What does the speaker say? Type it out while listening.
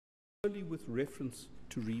solely with reference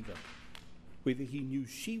to Reva, whether he knew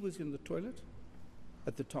she was in the toilet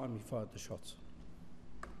at the time he fired the shots.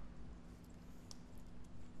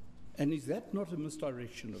 And is that not a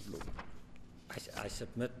misdirection of law? I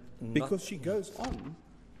submit not. Because she goes on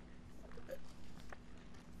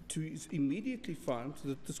to immediately find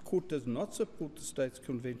that this court does not support the state's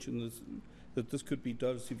convention that this could be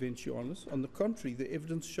dolus eventualis. On the contrary, the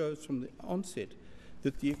evidence shows from the onset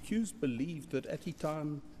that the accused believed that at the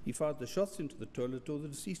time he fired the shots into the toilet or the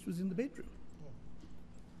deceased was in the bedroom.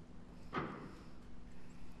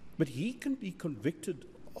 But he can be convicted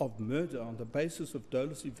of murder on the basis of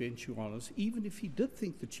dolus eventualis even if he did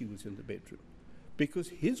think that she was in the bedroom, because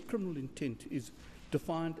his criminal intent is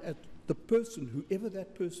defined as the person, whoever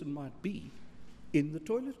that person might be, in the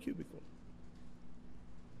toilet cubicle.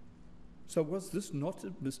 So was this not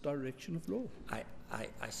a misdirection of law?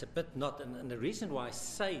 I submit not, and the reason why I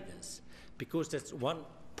say this, because that's one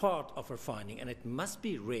part of her finding, and it must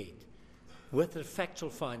be read with the factual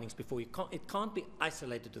findings before you can't, it can't be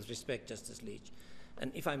isolated with respect, Justice Leach.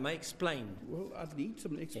 And if I may explain. Well, I need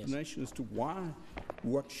some explanation as to why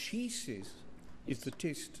what she says is the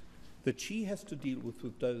test that she has to deal with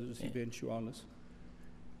dolus eventualis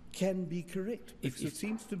can be correct, because it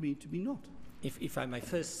seems to me to be not. If I may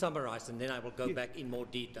first summarize, and then I will go back in more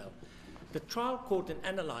detail. The trial court, in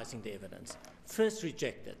analyzing the evidence, first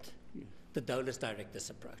rejected the dolus directus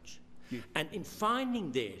approach. And in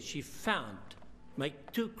finding there, she made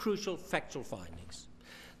two crucial factual findings.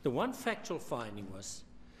 The one factual finding was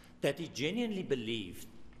that he genuinely believed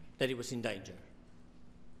that he was in danger.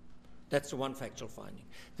 That's the one factual finding.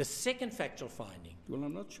 The second factual finding. Well,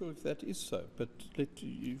 I'm not sure if that is so, but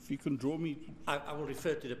if you can draw me. I will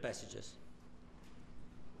refer to the passages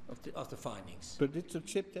of the findings. But let's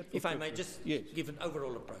accept that. If I may just give an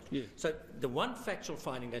overall approach. Yes. So the one factual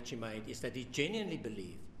finding that she made is that he genuinely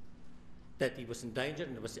believed that he was in danger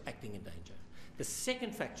and was acting in danger. The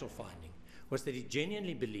second factual finding was that he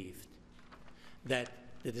genuinely believed that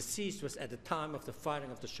the deceased was at the time of the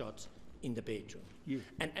firing of the shots in the bedroom. Yes.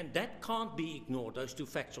 And that can't be ignored, those two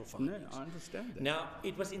factual findings. No, I understand that. Now,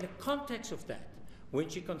 it was in the context of that, when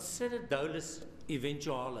she considered dolus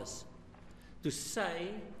eventualis, to say,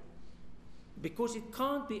 because it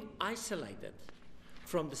can't be isolated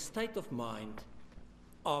from the state of mind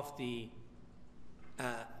of the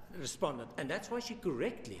respondent, and that's why she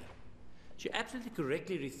absolutely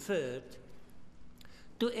correctly referred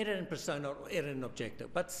to error in persona or error in objecto,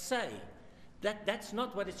 but say that that's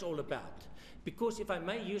not what it's all about. Because if I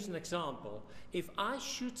may use an example, if I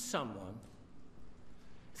shoot someone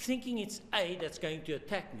thinking it's A that's going to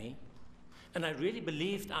attack me, and I really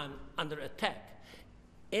believed I'm under attack,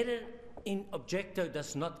 error in objecto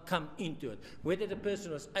does not come into it. Whether the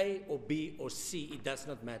person was A or B or C, it does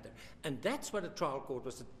not matter. And that's what the trial court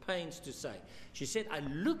was at pains to say. She said, I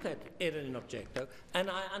look at error in objecto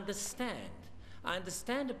and I understand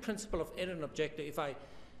the principle of error in objecto. If I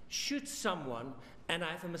shoot someone and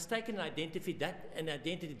I have a mistaken identity, that in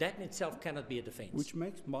itself cannot be a defense. Which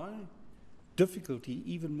makes my difficulty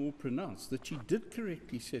even more pronounced, that she did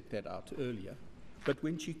correctly set that out earlier, but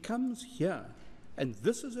when she comes here, and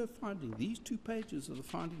this is her finding, these 2 pages are the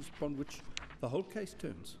findings upon which the whole case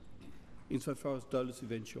turns, insofar as dolus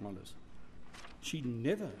eventualis. She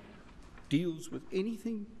never deals with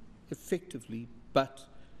anything effectively but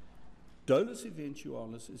dolus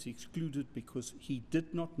eventualis is excluded because he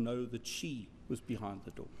did not know that she was behind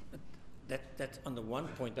the door. That's on the one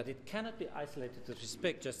point, but it cannot be isolated with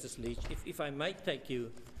respect, Justice Leach. If I may take you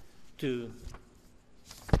to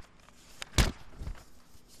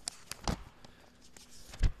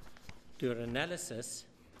her analysis.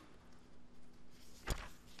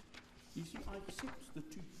 You see, I accept the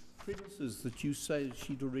 2 premises that you say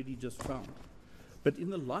she'd already just found, but in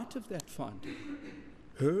the light of that finding,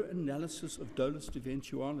 her analysis of dolus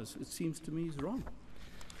eventualis, it seems to me, is wrong.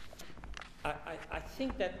 I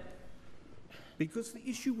think that... Because the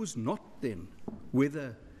issue was not then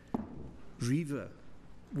whether Reva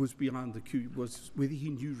was behind the whether he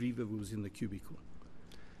knew Reva was in the cubicle.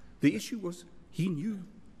 The issue was he knew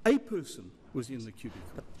a person was in the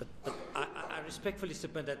cubicle. But I respectfully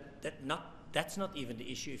submit that's not even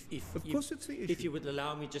the issue. Of course it's the issue. If you would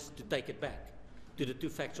allow me just to take it back to the 2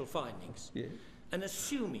 factual findings. Yes. And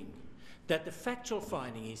assuming that the factual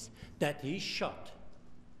finding is that he shot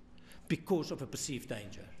because of a perceived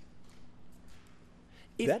danger.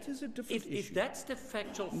 That is a different issue. If that's the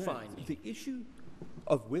factual finding. The issue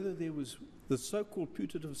of whether there was the so-called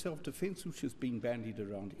putative self-defense which has been bandied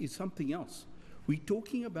around is something else. We're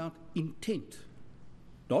talking about intent,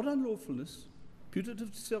 not unlawfulness.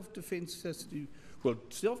 Putative self-defense has to do, well,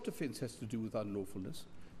 self-defense has to do with unlawfulness.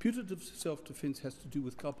 Putative self-defense has to do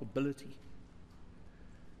with culpability.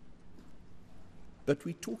 But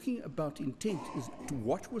we're talking about intent, is to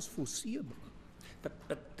what was foreseeable.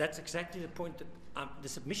 But that's exactly the point, that the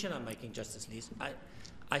submission I'm making, Justice Lees.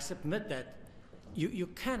 I submit that you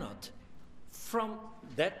cannot, from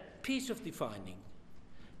that piece of the finding,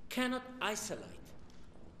 cannot isolate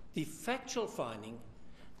the factual finding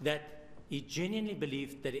that he genuinely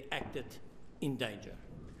believed that he acted in danger.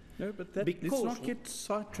 No, but let's not get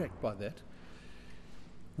sidetracked by that.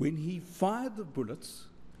 When he fired the bullets,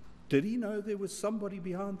 did he know there was somebody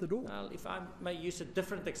behind the door? Well, if I may use a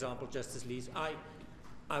different example, Justice Lees,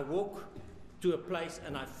 I walk to a place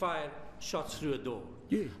and I fire shots through a door.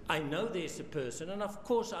 Yeah. I know there's a person, and of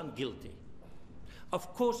course I'm guilty.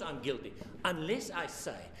 Of course I'm guilty. Unless I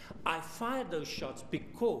say I fired those shots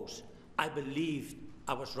because I believed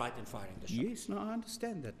I was right in firing the shots. Yes, no, I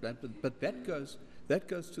understand that, but that goes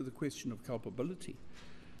to the question of culpability.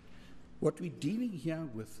 What we're dealing here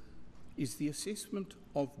with is the assessment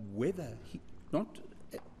of whether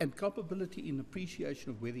and culpability in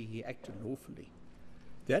appreciation of whether he acted lawfully.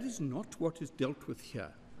 That is not what is dealt with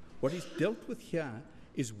here. What is dealt with here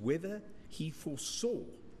is whether he foresaw.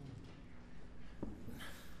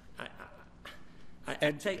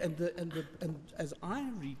 And as I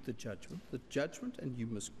read the judgment, and you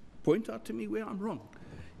must point out to me where I'm wrong,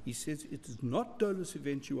 he says it is not dolus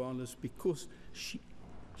eventualis because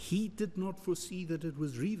he did not foresee that it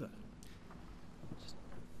was Riva.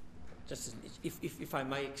 Just if I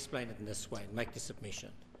may explain it in this way and make the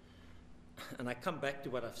submission, and I come back to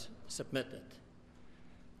what I've submitted,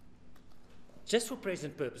 just for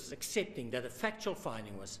present purposes, accepting that the factual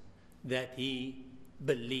finding was that he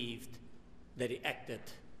believed that he acted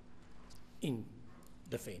in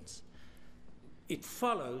defense. It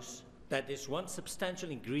follows that there's one substantial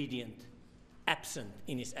ingredient absent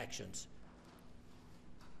in his actions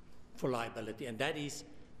for liability, and that is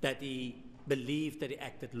that he believed that he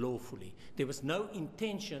acted lawfully. There was no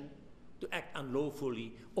intention to act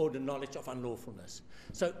unlawfully or the knowledge of unlawfulness.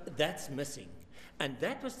 So that's missing. And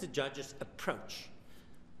that was the judge's approach.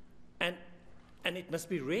 And it must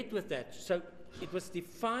be read with that. So it was the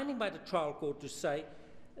finding by the trial court to say,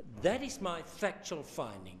 that is my factual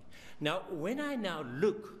finding. Now, when I now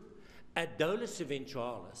look at dolus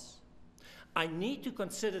eventualis, I need to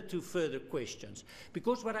consider two further questions.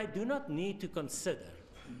 Because what I do not need to consider,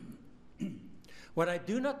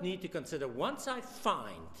 once I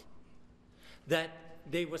find that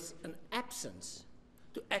there was an absence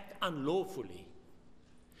to act unlawfully,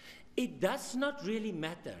 it does not really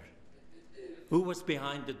matter who was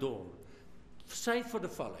behind the door, save for the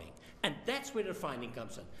following. And that's where the finding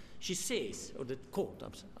comes in. She says, or the court,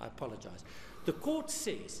 I apologize. The court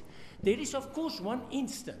says, there is of course one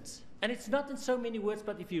instance, and it's not in so many words,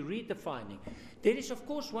 but if you read the finding, there is of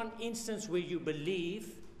course one instance where you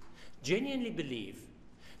believe, genuinely believe,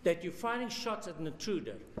 that you're firing shots at an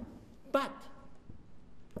intruder, but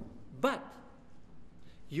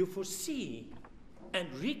you foresee and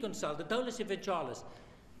reconcile the dolus eventualis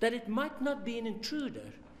that it might not be an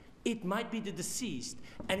intruder, it might be the deceased.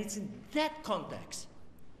 And it's in that context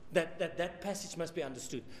that passage must be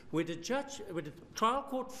understood, where the trial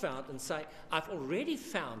court found and say, I've already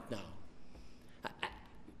found now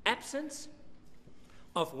absence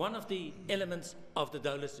of one of the elements of the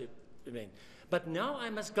dolus event. But now I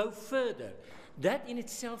must go further. That in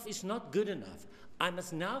itself is not good enough. I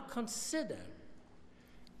must now consider,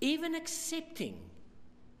 even accepting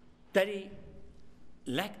that he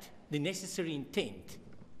lacked the necessary intent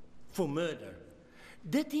for murder,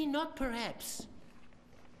 did he not perhaps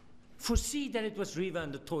foresee that it was Riva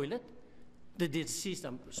in the toilet, the deceased,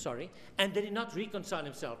 and did he not reconcile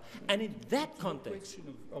himself? And in that context, the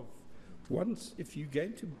question of once, if you're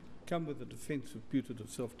going to come with a defense of putative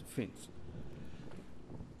self-defense,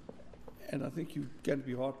 and I think you're going to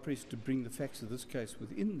be hard-pressed to bring the facts of this case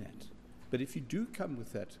within that, but if you do come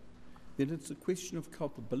with that, then it's a question of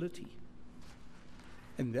culpability.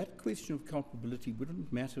 And that question of culpability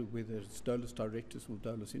wouldn't matter whether it's dolus directus or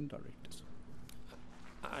dolus indirectus.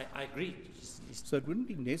 I agree. So it wouldn't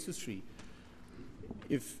be necessary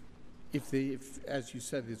if as you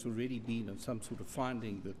said, there's already been some sort of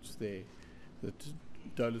finding that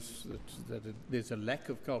there's a lack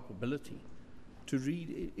of culpability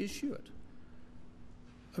to issue it.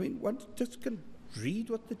 I mean, one just can read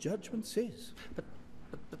what the judgment says. But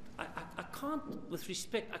I can't, with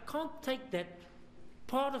respect, I can't take that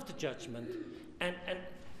part of the judgment and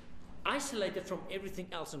isolate it from everything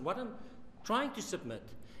else. And what I'm trying to submit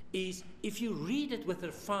is, if you read it with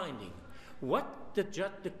a finding, what the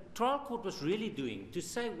trial court was really doing to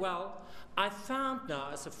say, well, I found now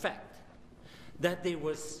as a fact that there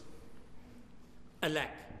was a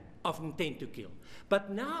lack of intent to kill.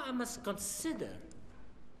 But now I must consider,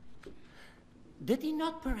 did he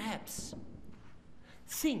not perhaps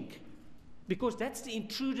think, because that's the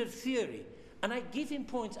intruder theory, and I give him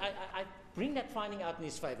points, I bring that finding out in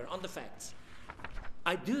his favor on the facts.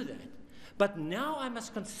 I do that. But now I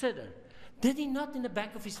must consider, did he not in the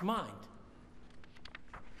back of his mind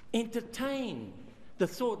entertain the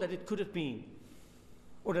thought that it could have been,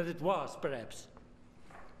 or that it was perhaps,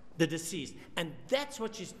 the deceased? And that's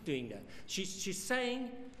what she's doing there. She's saying,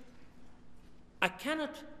 I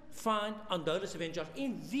cannot find on dolus eventualis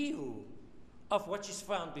in view of what she's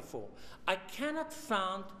found before. I cannot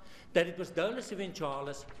find that it was dolus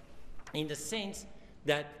eventualis in the sense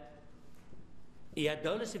that he had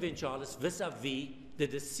dolus eventualis vis-a-vis the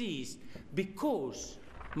deceased, because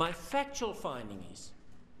my factual finding is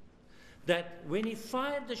that when he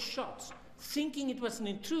fired the shots, thinking it was an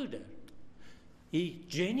intruder, he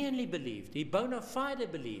genuinely believed, he bona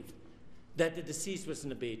fide believed, that the deceased was in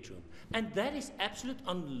the bedroom. And that is absolute,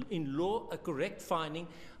 in law, a correct finding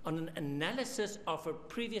on an analysis of a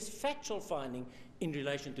previous factual finding in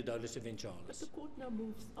relation to dolus eventualis. But the court now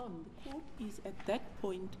moves on. The court is at that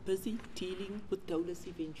point busy dealing with dolus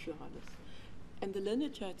eventualis. And the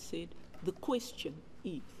learned judge said, the question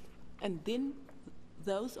is, and then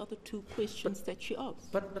those are the two questions that she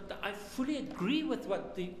asked. But I fully agree with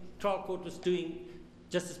what the trial court was doing,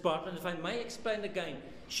 Justice Barton. If I may explain again,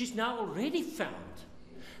 she's now already found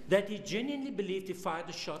that he genuinely believed he fired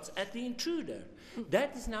the shots at the intruder.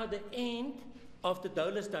 That is now the end of the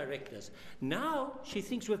dolus directors. Now she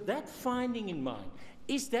thinks, with that finding in mind,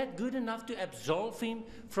 is that good enough to absolve him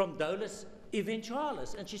from dolus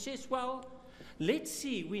eventualis? And she says, well, let's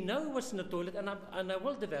see, we know he was in the toilet, and I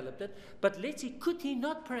will develop it, but let's see, could he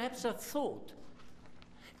not perhaps have thought,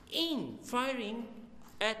 in firing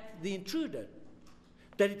at the intruder,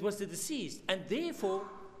 that it was the deceased, and therefore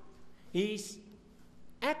his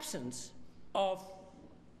absence of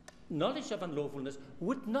knowledge of unlawfulness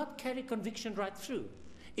would not carry conviction right through.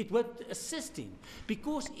 It would assist him,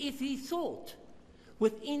 because if he thought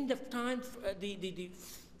within the time, the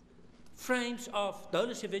frames of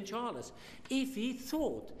dolus eventualis, if he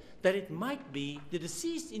thought that it might be the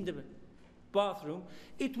deceased in the bathroom,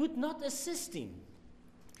 it would not assist him.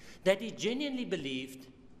 That he genuinely believed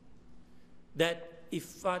that he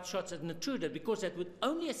fired shots at an intruder, because that would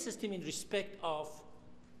only assist him in respect of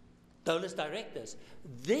dolus directors.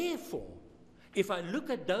 Therefore, if I look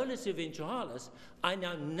at dolus eventualis, I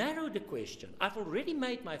now narrow the question. I've already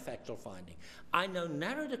made my factual finding. I now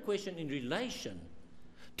narrow the question in relation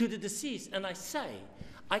to the deceased, and I say,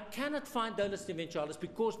 I cannot find dolus eventualis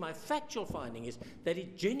because my factual finding is that he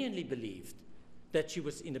genuinely believed that she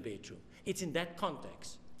was in the bedroom. It's in that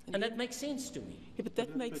context. And that makes sense to me. Yeah, but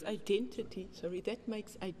that makes identity, that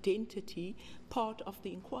makes identity part of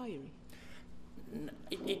the inquiry.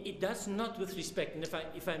 It does not, with respect, and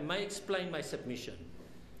if I may explain my submission.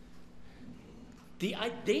 The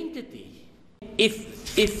identity, if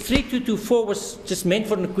 3224 was just meant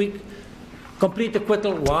for a quick, complete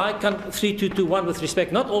acquittal, why can't 3221, with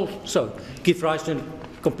respect, not also give rise to a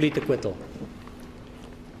complete acquittal?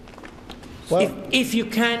 Well, if you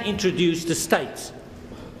can introduce the state's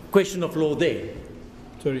question of law there.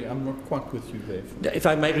 Sorry, I'm not quite with you there. If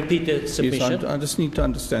I may repeat the submission. Yes, I just need to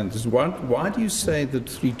understand this. Why do you say that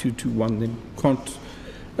 3221 then can't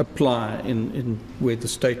apply in where the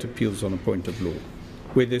state appeals on a point of law,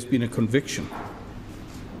 where there's been a conviction?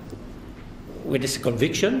 Where there's a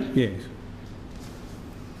conviction? Yes.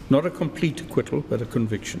 Not a complete acquittal, but a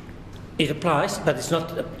conviction. It applies, but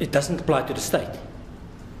it doesn't apply to the state.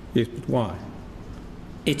 Yes, but why?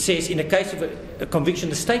 It says in the case of a conviction,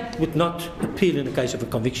 the state would not appeal in the case of a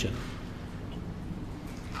conviction.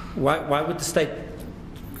 Why would the state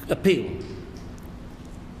appeal?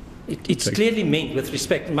 It's clearly meant, with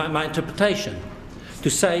respect to my interpretation,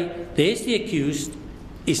 to say there's the accused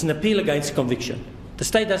is an appeal against conviction. The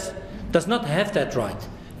state does not have that right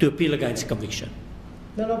to appeal against conviction.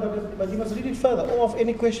 No, but you must read it further. Or of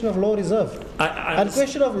any question of law reserved. And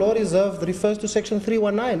question of law reserved refers to section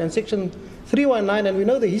 319, and section 319, and we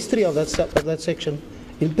know the history of that section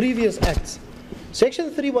in previous acts. Section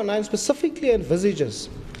 319 specifically envisages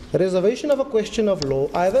the reservation of a question of law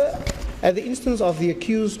either at the instance of the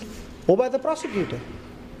accused or by the prosecutor.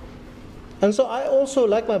 And so I also,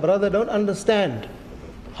 like my brother, don't understand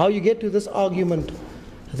how you get to this argument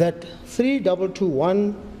that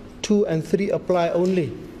 3221, 2 and 3 apply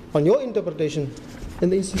only on your interpretation in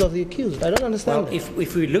the instance of the accused. I don't understand. Well,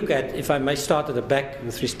 if we look at, if I may start at the back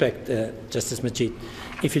with respect, Justice Majid,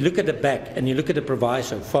 if you look at the back and you look at the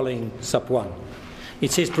proviso following sub 1,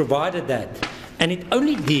 it says provided that And it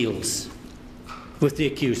only deals with the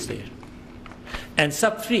accused there. And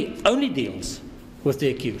sub 3 only deals with the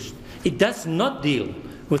accused. It does not deal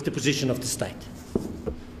with the position of the state.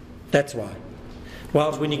 That's why.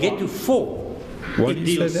 Whilst when you get to 4, Why it do you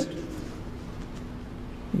deals... say that?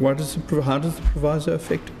 How does the proviso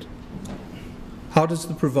affect it? How does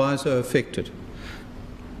the proviso affect it?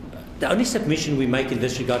 The only submission we make in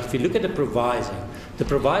this regard, if you look at the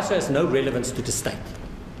proviso has no relevance to the state.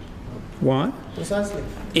 Why? Precisely.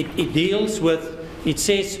 It deals with, it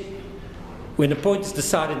says, when a point is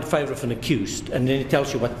decided in favour of an accused, and then it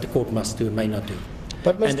tells you what the court must do and may not do.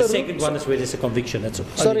 But and the second one is where there's a conviction. That's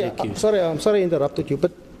only the accused. I'm sorry I interrupted you,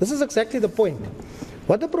 but this is exactly the point.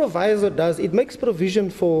 What the proviso does, it makes provision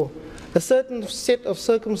for a certain set of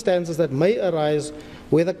circumstances that may arise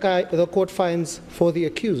where the court finds for the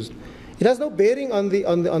accused. It has no bearing on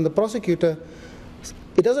the prosecutor.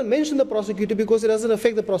 It doesn't mention the prosecutor because it doesn't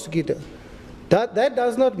affect the prosecutor. That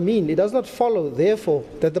does not mean, it does not follow, therefore,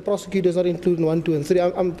 that the prosecutor is not included in 1, 2, and 3.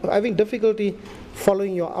 I'm having difficulty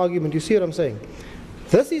following your argument. You see what I'm saying?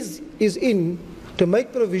 This is in to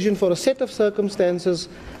make provision for a set of circumstances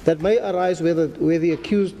that may arise where the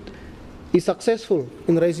accused is successful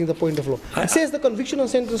in raising the point of law. It says the conviction and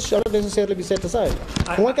sentence shall not necessarily be set aside.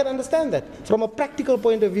 And one can understand that. From a practical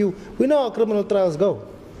point of view, we know how criminal trials go.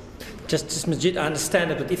 Justice Majid, I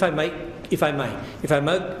understand it, but if I may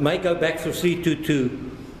go back from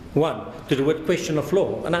 3221 to the word question of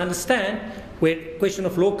law, and I understand where question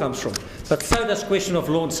of law comes from, but so does question of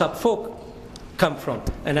law in sub 4 come from,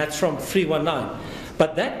 and that's from 319.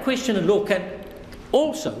 But that question of law can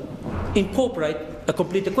also incorporate a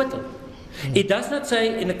complete acquittal. It does not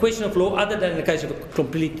say in a question of law other than in the case of a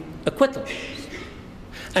complete acquittal.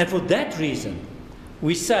 And for that reason,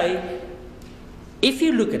 we say, if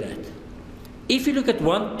you look at it, if you look at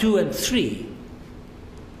 1, 2, and 3,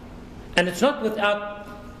 and it's not without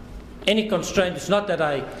any constraint, it's not that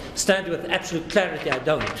I stand with absolute clarity, I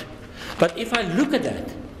don't. But if I look at that,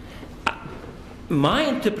 my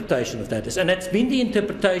interpretation of that is, and that's been the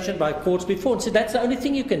interpretation by courts before, and said that's the only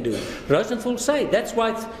thing you can do. Rosenthal say that's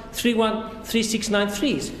why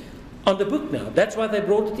 313693 is on the book now. That's why they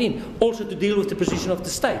brought it in, also to deal with the position of the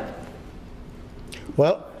state.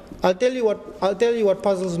 Well, I'll tell you what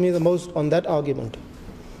puzzles me the most on that argument.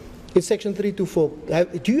 It's section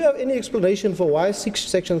 324. Do you have any explanation for why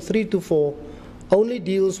section 324 only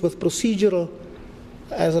deals with procedural,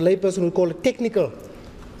 as a layperson would call it, technical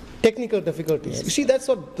difficulties? Yes. You see, that's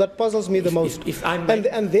what that puzzles me the most.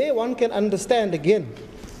 And there one can understand again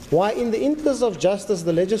why, in the interest of justice,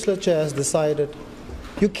 the legislature has decided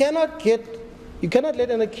you cannot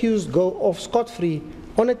let an accused go off scot-free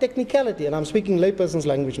on a technicality, and I'm speaking layperson's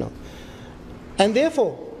language now. And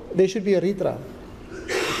therefore, there should be a retrial.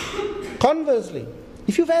 Conversely,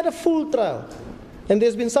 if you've had a full trial and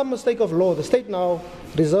there's been some mistake of law, the state now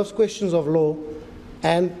reserves questions of law,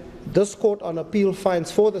 and this court on appeal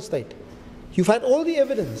finds for the state. You've had all the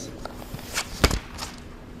evidence.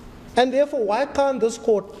 And therefore, why can't this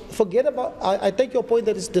court forget about, I take your point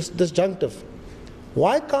that it's disjunctive.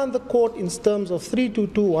 Why can't the court, in terms of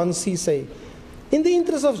 3221C, say, in the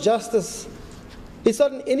interest of justice, it's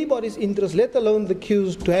not in anybody's interest, let alone the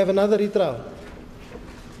accused, to have another retrial,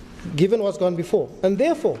 given what's gone before. And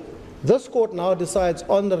therefore, this court now decides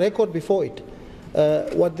on the record before it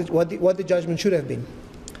what the judgment should have been.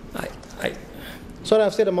 Sorry,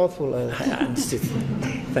 I've said a mouthful. I understood.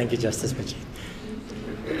 Thank you, Justice Majid.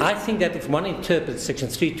 I think that if one interprets section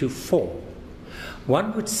 324,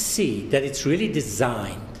 one would see that it's really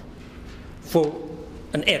designed for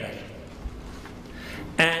an error.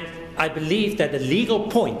 And I believe that the legal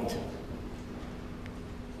point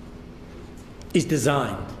is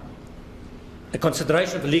designed, a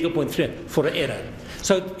consideration of a legal point for an error.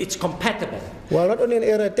 So it's compatible. Well, not only an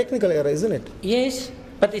error, a technical error, isn't it? Yes,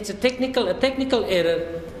 but it's a technical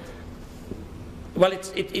error. Well,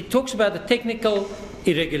 it talks about the technical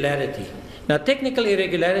irregularity. Now, technical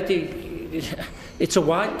irregularity, it's a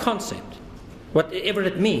wide concept, whatever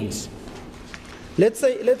it means. Let's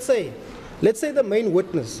say the main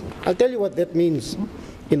witness. I'll tell you what that means,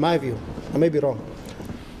 in my view. I may be wrong.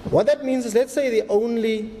 What that means is, let's say the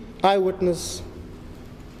only eyewitness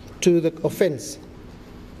to the offense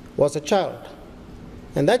was a child,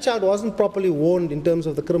 and that child wasn't properly warned in terms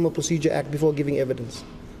of the Criminal Procedure Act before giving evidence.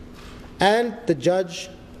 And the judge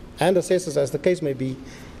and assessors, as the case may be,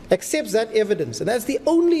 accepts that evidence, and that's the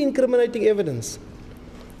only incriminating evidence.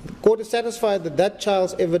 The court is satisfied that that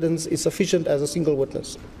child's evidence is sufficient as a single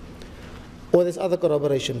witness, or there's other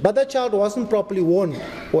corroboration. But that child wasn't properly warned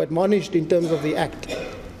or admonished in terms of the act.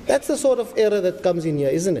 That's the sort of error that comes in here,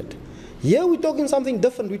 isn't it? Here we're talking something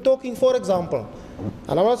different. We're talking, for example,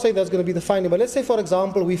 and I'm not saying that's going to be the finding, but let's say, for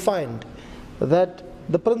example, we find that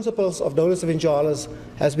the principles of dolus eventualis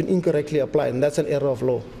has been incorrectly applied, and that's an error of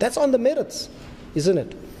law. That's on the merits, isn't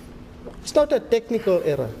it? It's not a technical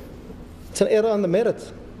error. It's an error on the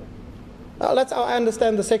merits. Now, that's how I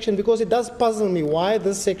understand the section, because it does puzzle me why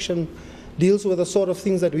this section deals with the sort of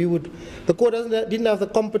things that the court didn't have the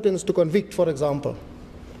competence to convict, for example.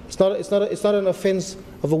 It's not an offense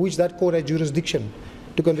over which that court had jurisdiction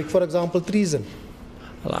to convict, for example, treason.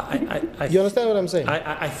 Well, you understand what I'm saying?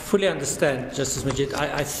 I fully understand, Justice Majid.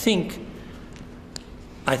 I think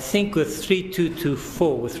with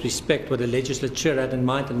 3224, with respect what the legislature had in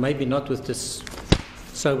mind, and maybe not with this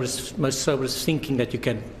most soberest thinking that you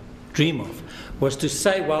can dream of, was to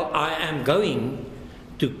say, well, I am going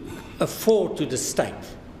to afford to the state.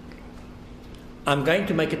 I'm going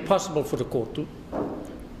to make it possible for the court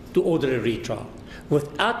to order a retrial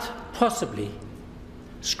without possibly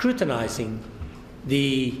scrutinizing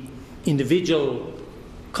the individual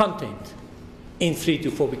content in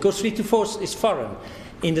 324, because 324 is foreign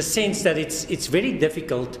in the sense that it's very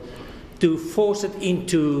difficult to force it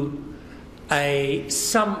into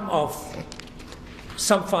some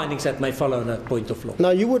findings that may follow on a point of law. Now,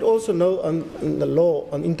 you would also know on the law,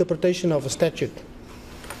 on interpretation of a statute.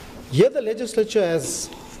 Here the legislature has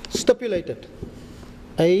stipulated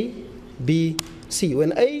A, B, C.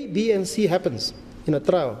 When A, B, and C happens in a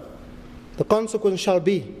trial, the consequence shall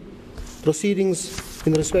be proceedings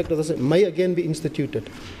in respect of this may again be instituted.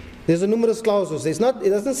 There's a numerous clauses. It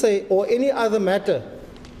doesn't say, or any other matter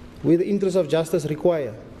where the interests of justice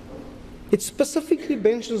require. It specifically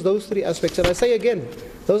mentions those three aspects. And I say again,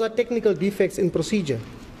 those are technical defects in procedure.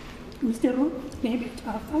 Mr. Roux, maybe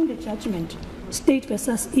I found a judgment, State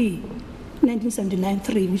versus E,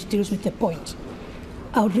 1979-3, which deals with the point.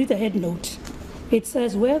 I'll read the head note. It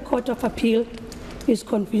says, where Court of Appeal is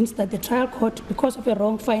convinced that the trial court, because of a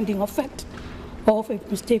wrong finding of fact or of a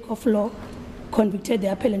mistake of law, convicted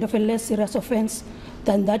the appellant of a less serious offense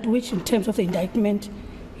than that which, in terms of the indictment,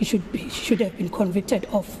 he should have been convicted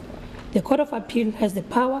of. The Court of Appeal has the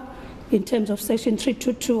power, in terms of Section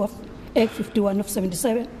 322 of Act 51 of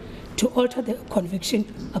 77, to alter the conviction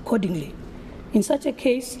accordingly. In such a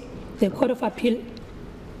case, the Court of Appeal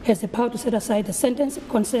has the power to set aside the sentence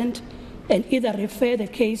concerned and either refer the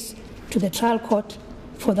case to the trial court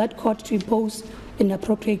for that court to impose an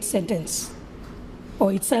appropriate sentence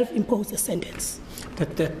or itself impose a sentence.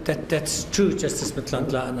 That's true, Justice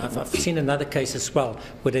Mtlantla, and I've seen another case as well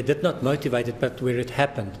where they did not motivate it, but where it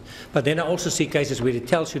happened. But then I also see cases where it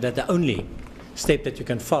tells you that the only step that you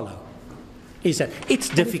can follow is that it's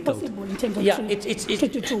difficult. It's possible in terms of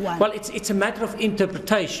it's a matter of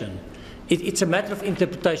interpretation. It's a matter of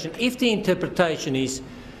interpretation. If the interpretation is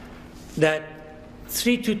that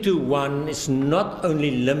 3221 is not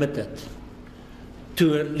only limited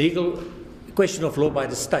to a legal question of law by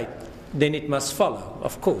the state, then it must follow,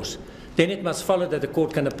 of course. Then it must follow that the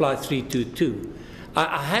court can apply 322.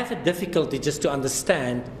 I have a difficulty just to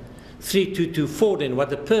understand 3224 then, what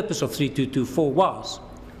the purpose of 3224 was.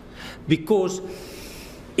 Because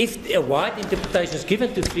if a wide interpretation is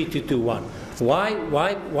given to 3221,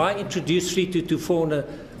 why introduce 3224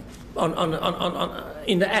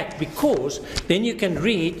 in the Act? Because then you can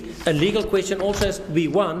read a legal question also as to be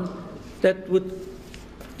one that would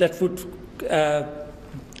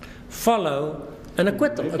follow an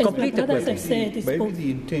acquittal, a complete acquittal. Maybe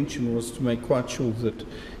the intention was to make quite sure that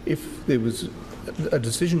if there was a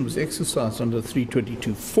decision was exercised under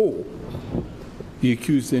 322.4, the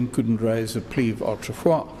accused then couldn't raise a plea of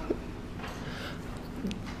autrefois.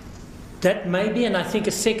 That may be, and I think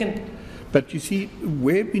a second. But you see,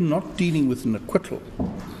 we're not dealing with an acquittal,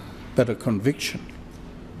 but a conviction,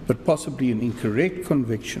 but possibly an incorrect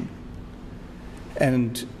conviction.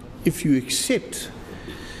 And if you accept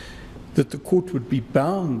that the court would be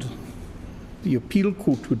bound, the appeal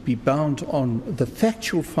court would be bound on the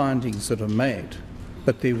factual findings that are made,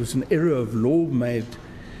 but there was an error of law made,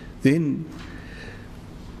 then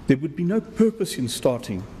there would be no purpose in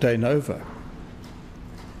starting de novo.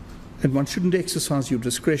 And one shouldn't exercise your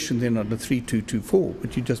discretion then under 3224,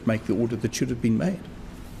 but you just make the order that should have been made.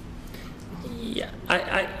 Yeah,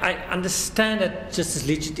 I understand that, Justice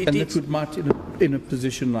Leach. And that might, in a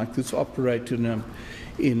position like this, operate in an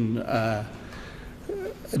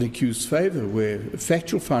accused's favour, where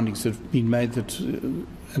factual findings have been made that an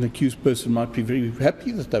accused person might be very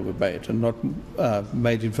happy that they were made and not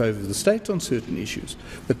made in favour of the state on certain issues.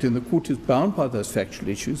 But then the court is bound by those factual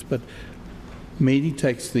issues, but merely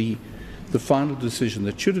takes the final decision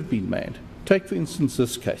that should have been made. Take, for instance,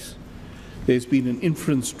 this case. There's been an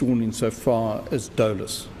inference drawn insofar as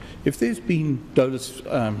dolus. if there's been dolus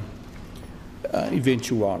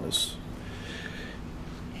eventualis,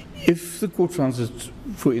 if the court finds that,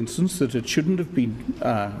 for instance, that it shouldn't have been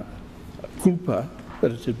culpa,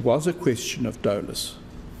 but it was a question of dolus,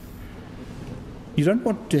 you don't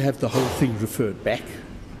want to have the whole thing referred back,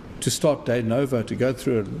 to start de novo, to go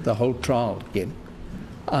through the whole trial again.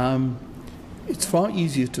 It's far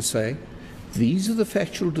easier to say, these are the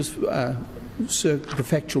factual, this is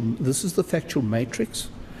the factual matrix.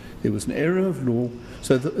 There was an error of law.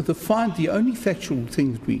 So the only factual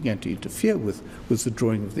thing that we're going to interfere with was the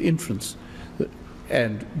drawing of the inference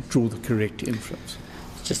and draw the correct inference.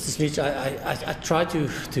 Justice Leach, I try to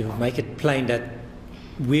make it plain that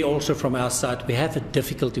we also, from our side, we have a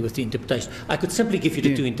difficulty with the interpretation. I could simply give you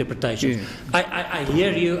the two interpretations. I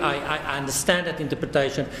hear you, I understand that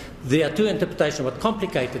interpretation. There are two interpretations. What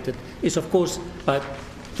complicated it is, of course, by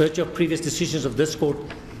virtue of previous decisions of this court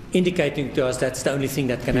indicating to us that's the only thing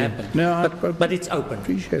that can happen. No, but it's open.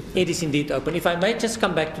 It is indeed open. If I may just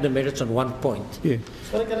come back to the merits on one point. Yeah.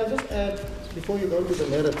 Sorry, can I just add, before you go to the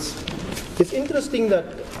merits, it's interesting that,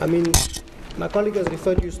 I mean, my colleague has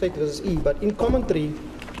referred to State versus E, but in commentary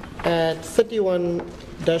at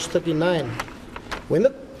 31-39, when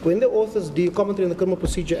the authors deal, commentary on the Criminal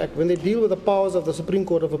Procedure Act, when they deal with the powers of the Supreme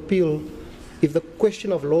Court of Appeal, if the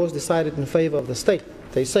question of law is decided in favor of the state,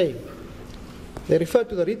 they say, they refer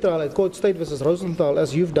to the retrial, I quote State versus Rosenthal,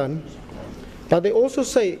 as you've done, but they also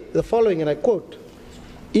say the following, and I quote,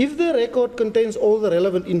 if the record contains all the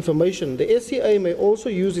relevant information, the SCA may also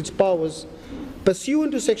use its powers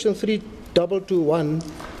pursuant to Section 3221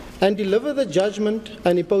 and deliver the judgment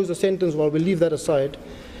and impose the sentence, while we leave that aside,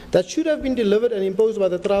 that should have been delivered and imposed by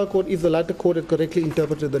the trial court if the latter court had correctly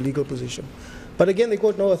interpreted the legal position. But again, they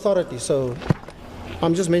quote no authority, so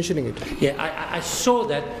I'm just mentioning it. Yeah, I saw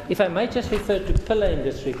that. If I may just refer to Pillar in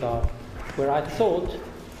this regard, where I thought,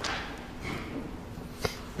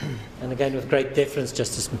 and again with great deference,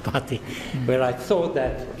 Justice Mpati, where I thought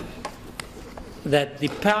that the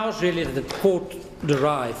powers really that the court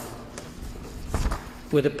derived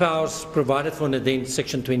were the powers provided for in then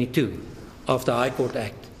Section 22 of the High Court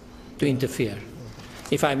Act to interfere.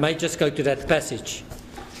 If I may just go to that passage,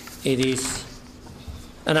 it is,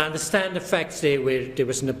 and I understand the facts there where there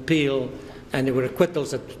was an appeal and there were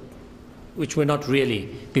acquittals which were not really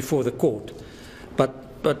before the court, but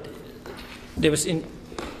there was in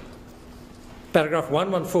paragraph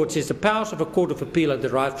 114, it says the powers of a court of appeal are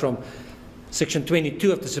derived from Section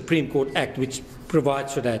 22 of the Supreme Court Act, which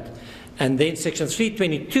provides for that. And then Section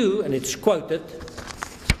 322, and it's quoted,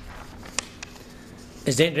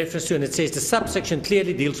 is then referenced to, and it says the subsection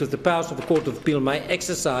clearly deals with the powers of the Court of Appeal may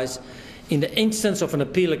exercise in the instance of an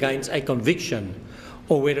appeal against a conviction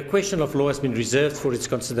or where a question of law has been reserved for its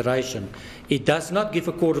consideration. It does not give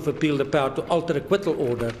a Court of Appeal the power to alter acquittal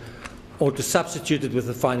order or to substitute it with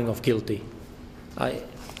a finding of guilty. I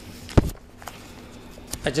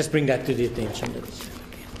just bring that to the attention.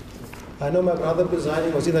 I know my brother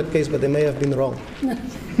presiding was in that case, but they may have been wrong.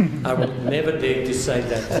 I will never dare to say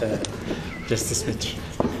that, Justice Mitchell.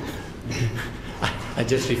 I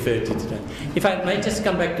just referred to that. If I may just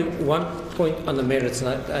come back to one point on the merits, and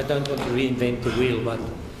I don't want to reinvent the wheel,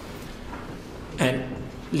 and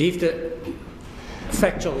leave the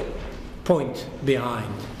factual point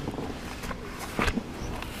behind.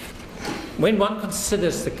 When one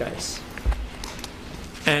considers the case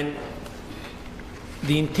and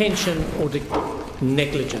the intention or the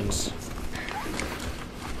negligence,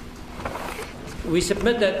 we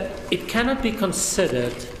submit that it cannot be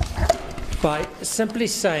considered by simply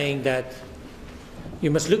saying that you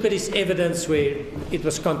must look at his evidence where it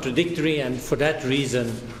was contradictory and for that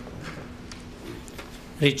reason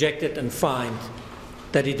reject it and find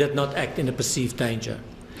that he did not act in a perceived danger.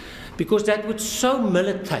 Because that would so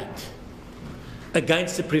militate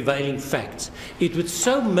against the prevailing facts. It would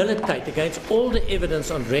so militate against all the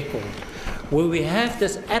evidence on record where we have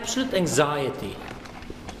this absolute anxiety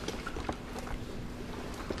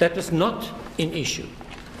that was not in issue,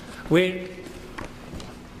 where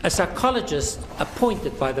a psychologist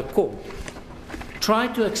appointed by the court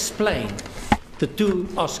tried to explain the two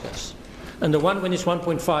Oscars, and the one when it's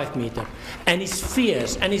 1.5 meter, and his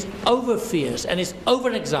fears, and his over fears, and his over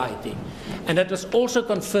anxiety. And that was also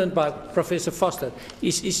confirmed by Professor Foster,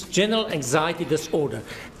 is general anxiety disorder.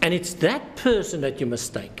 And it's that person that you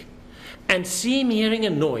must take and see him hearing a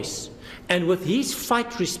noise, and with his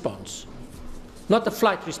fight response, not the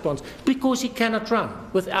flight response, because he cannot run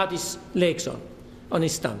without his legs on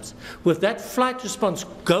his stumps. With that flight response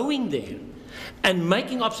going there and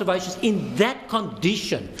making observations in that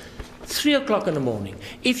condition, 3 o'clock in the morning.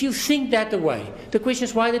 If you think that away, the question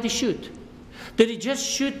is, why did he shoot? Did he just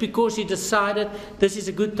shoot because he decided this is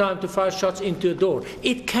a good time to fire shots into a door?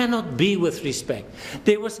 It cannot be, with respect.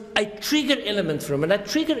 There was a trigger element for him, and that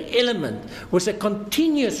trigger element was a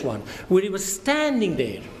continuous one, where he was standing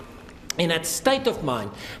there in that state of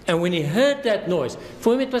mind, and when he heard that noise,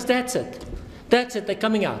 for him it was, that's it, they're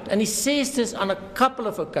coming out. And he says this on a couple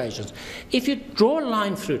of occasions. If you draw a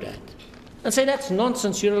line through that and say, that's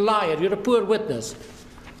nonsense, you're a liar, you're a poor witness,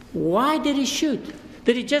 why did he shoot?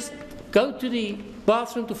 Did he just go to the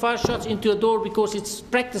bathroom to fire shots into a door because it's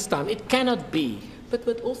practice time? It cannot be. But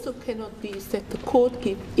what also cannot be is that the court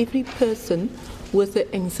gave every person with an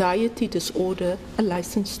anxiety disorder a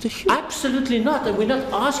license to shoot. Absolutely not, and we're not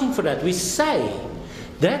asking for that. We say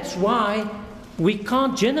that's why we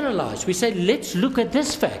can't generalize. We say, let's look at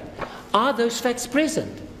this fact. Are those facts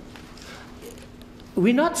present?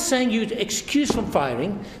 We're not saying you're excused from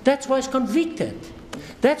firing. That's why he's convicted.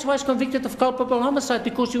 That's why he's convicted of culpable homicide,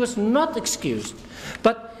 because he was not excused.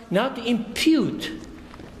 But now to impute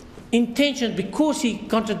intention because he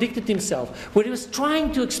contradicted himself, where he was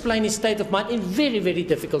trying to explain his state of mind in very, very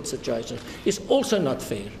difficult situations, is also not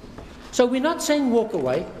fair. So we're not saying walk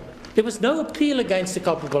away. There was no appeal against the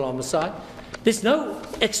culpable homicide. There's no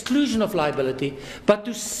exclusion of liability. But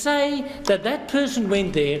to say that that person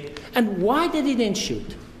went there, and why did he then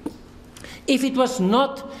shoot? If it was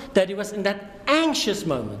not that he was in that anxious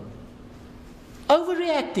moment,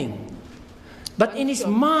 overreacting, but in his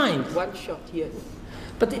mind. One shot, yes.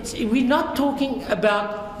 But we're not talking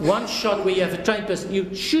about one shot where you have a trained person.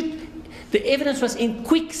 You shoot. The evidence was in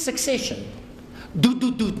quick succession. Do,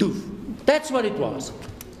 do, do, do. That's what it was.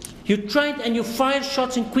 You trained and you fired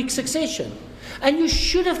shots in quick succession. And you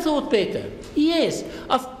should have thought better. Yes,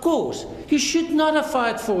 of course. You should not have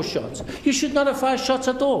fired 4 shots. You should not have fired shots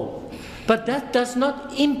at all. But that does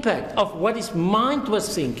not impact of what his mind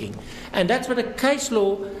was thinking. And that's what the case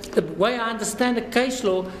law, the way I understand the case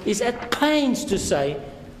law, is at pains to say,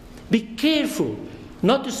 be careful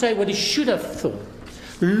not to say what he should have thought.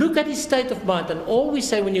 Look at his state of mind, and all we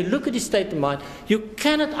say when you look at his state of mind, you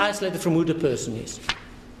cannot isolate it from who the person is.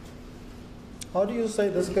 How do you say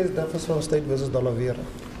this case differs from State versus Dollavera?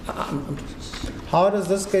 How does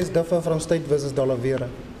this case differ from State versus Dollavera?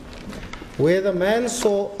 Where the man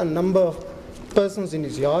saw a number of persons in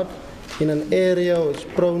his yard, in an area which is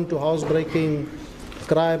prone to housebreaking,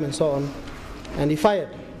 crime and so on, and he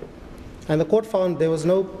fired. And the court found there was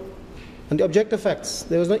no, and the objective facts,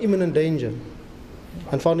 there was no imminent danger,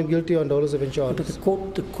 and found him guilty on dollars of insurance.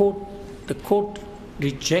 But the court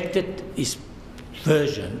rejected his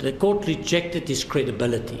version. The court rejected his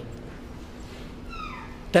credibility.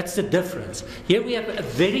 That's the difference. Here we have a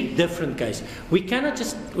very different case. We cannot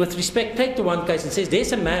just, with respect, take the one case and say,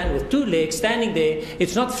 there's a man with 2 legs standing there,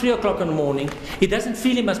 it's not 3 o'clock in the morning, he doesn't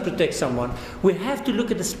feel he must protect someone. We have to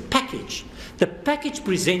look at this package. The package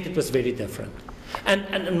presented was very different.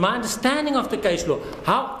 And my understanding of the case law,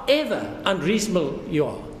 however unreasonable you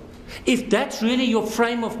are, if that's really your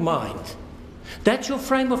frame of mind, that's your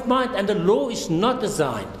frame of mind, and the law is not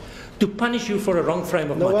designed to punish you for a wrong frame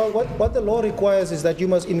of mind. Well, what the law requires is that you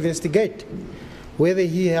must investigate whether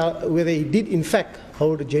he did in fact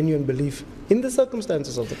hold a genuine belief in the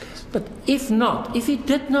circumstances of the case. But if not, if he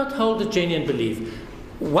did not hold a genuine belief,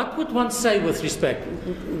 what would one say with respect?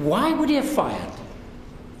 Why would he have fired?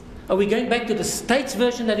 Are we going back to the state's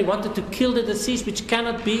version that he wanted to kill the deceased, which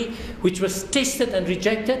cannot be, which was tested and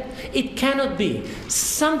rejected? It cannot be.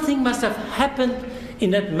 Something must have happened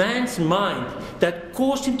in that man's mind that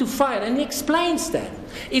caused him to fire, and he explains that.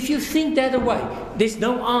 If you think that away, there's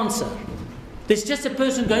no answer. There's just a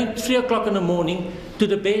person going 3 o'clock in the morning to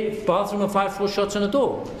the bathroom and fired 4 shots on the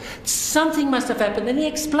door. Something must have happened, and he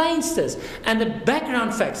explains this, and the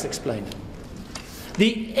background facts explain it.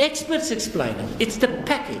 The experts explain it. It's the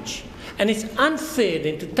package. And it's unfair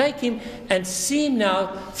then to take him and see him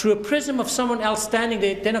now through a prism of someone else standing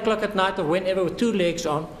there at 10 o'clock at night or whenever with 2 legs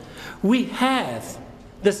on. We have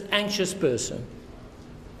this anxious person,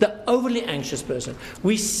 the overly anxious person.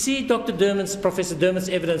 We see Professor Dermond's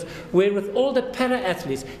evidence where with all the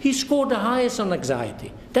para-athletes, he scored the highest on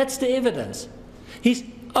anxiety. That's the evidence. He's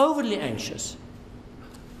overly anxious.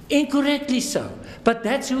 Incorrectly so. But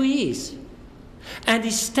that's who he is. And he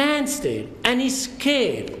stands there, and he's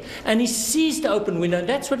scared, and he sees the open window. And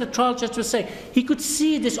that's what the trial judge was saying. He could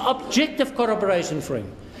see this objective corroboration for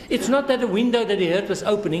him. It's not that the window that he heard was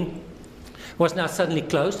opening was now suddenly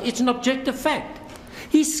closed. It's an objective fact.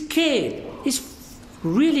 He's scared. He's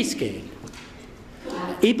really scared.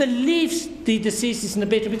 He believes the deceased is in the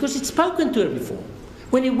bedroom because it's spoken to her before.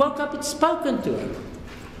 When he woke up, it's spoken to her.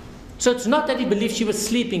 So it's not that he believed she was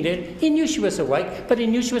sleeping there. He knew she was awake, but he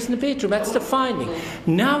knew she was in the bedroom. That's the finding.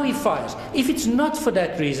 Now he fires. If it's not for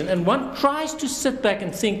that reason, and one tries to sit back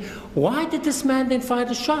and think, why did this man then fire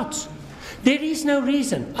the shots? There is no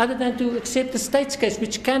reason other than to accept the state's case,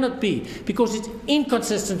 which cannot be, because it's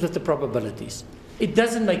inconsistent with the probabilities. It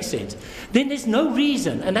doesn't make sense. Then there's no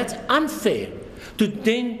reason, and that's unfair, to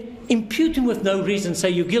then impute him with no reason, say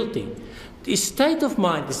you're guilty. The state of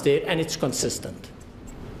mind is there, and it's consistent.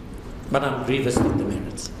 But I'm revisiting the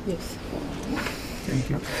merits. Yes. Thank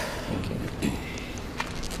you. Thank you.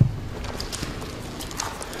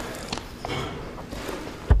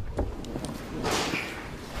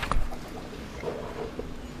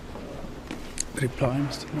 Reply,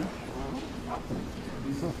 Mr. Mayor.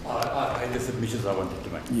 I had the submissions I wanted to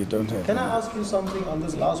make. You don't have. Can I ask you something on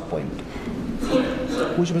this last point,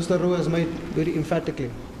 which Mr. Roux has made very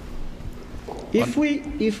emphatically? If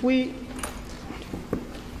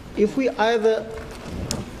we either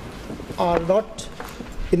are not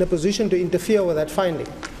in a position to interfere with that finding,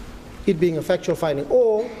 it being a factual finding,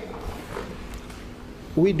 or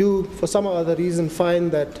we do, for some other reason,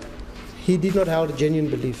 find that he did not have a genuine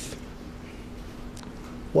belief,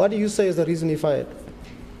 what do you say is the reason he fired?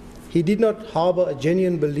 He did not harbor a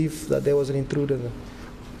genuine belief that there was an intruder there.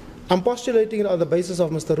 I'm postulating it on the basis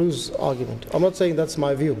of Mr. Roux's argument. I'm not saying that's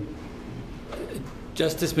my view.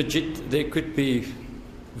 Justice Majid, there could be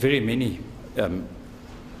very many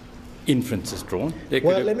inferences drawn.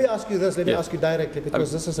 Well, let me ask you this. Let me ask you directly,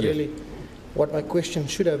 because this is really what my question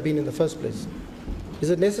should have been in the first place. Is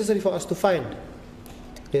it necessary for us to find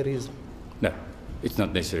a reason? No, it's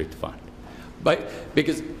not necessary to find.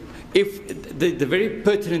 Because if the very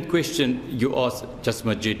pertinent question you asked, Justice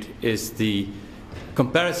Majid, is the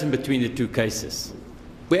comparison between the two cases.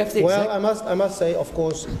 We have the I must say, of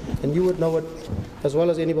course, and you would know it as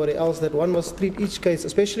well as anybody else, that one must treat each case,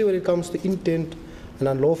 especially when it comes to intent and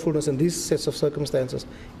unlawfulness in these sets of circumstances.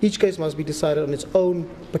 Each case must be decided on its own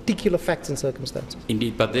particular facts and circumstances.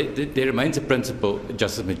 Indeed, but there remains a principle,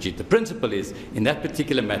 Justice Majid. The principle is, in that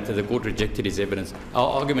particular matter, the court rejected his evidence.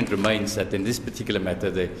 Our argument remains that in this particular matter,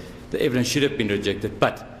 the evidence should have been rejected,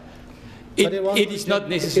 but it is not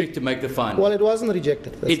necessary to make the finding. Well, it wasn't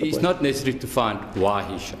rejected. It is not necessary to find why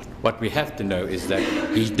he shot. What we have to know is that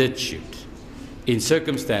he did shoot in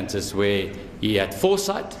circumstances where he had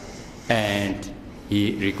foresight and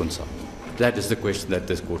he reconciled. That is the question that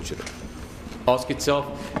this court should ask itself,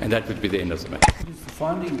 and that would be the end of the matter. It is the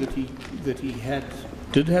finding that he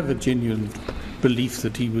did have a genuine belief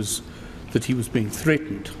that he was being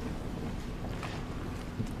threatened.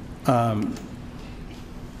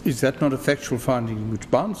 Is that not a factual finding which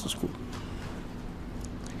binds this court?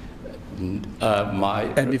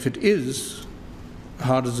 And if it is,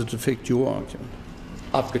 how does it affect your argument?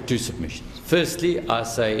 I've got two submissions. Firstly, I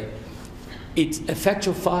say it's a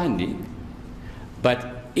factual finding,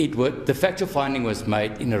 but the factual finding was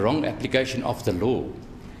made in a wrong application of the law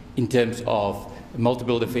in terms of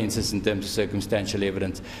multiple defences, in terms of circumstantial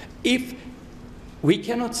evidence. If we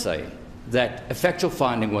cannot say that a factual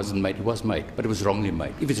finding wasn't made, it was made, but it was wrongly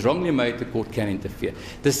made. If it's wrongly made, the court can interfere.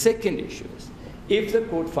 The second issue is, if the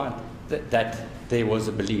court finds that there was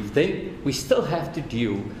a belief, then we still have to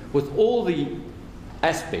deal with all the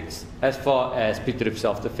aspects as far as putative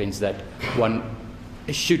self-defense that one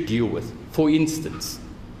should deal with. For instance,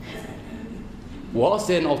 was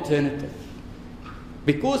there an alternative?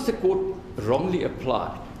 Because the court wrongly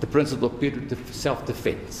applied the principle of putative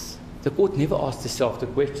self-defense, the court never asked itself the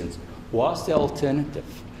questions. Was there alternative?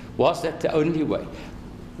 Was that the only way?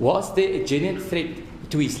 Was there a genuine threat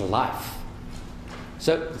to his life?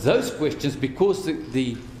 So those questions, because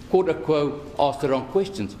the court asked the wrong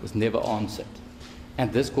questions, was never answered.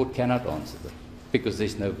 And this court cannot answer them because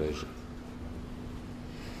there's no version,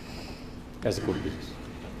 as the court believes.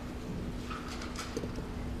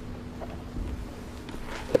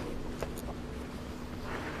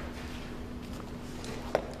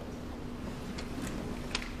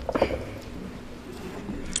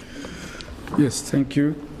 Yes, thank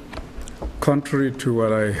you. Contrary to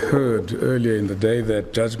what I heard earlier in the day,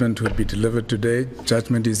 that judgment would be delivered today,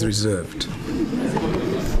 judgment is reserved.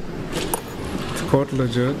 The court will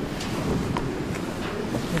adjourn.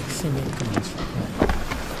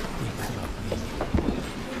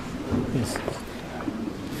 Yes.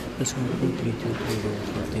 This one would be to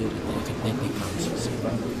the academic council.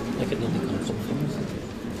 Academic council.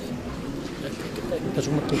 Dat is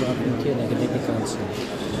om te argumenteren, academic council.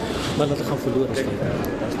 Maar dat gaan verloren steken.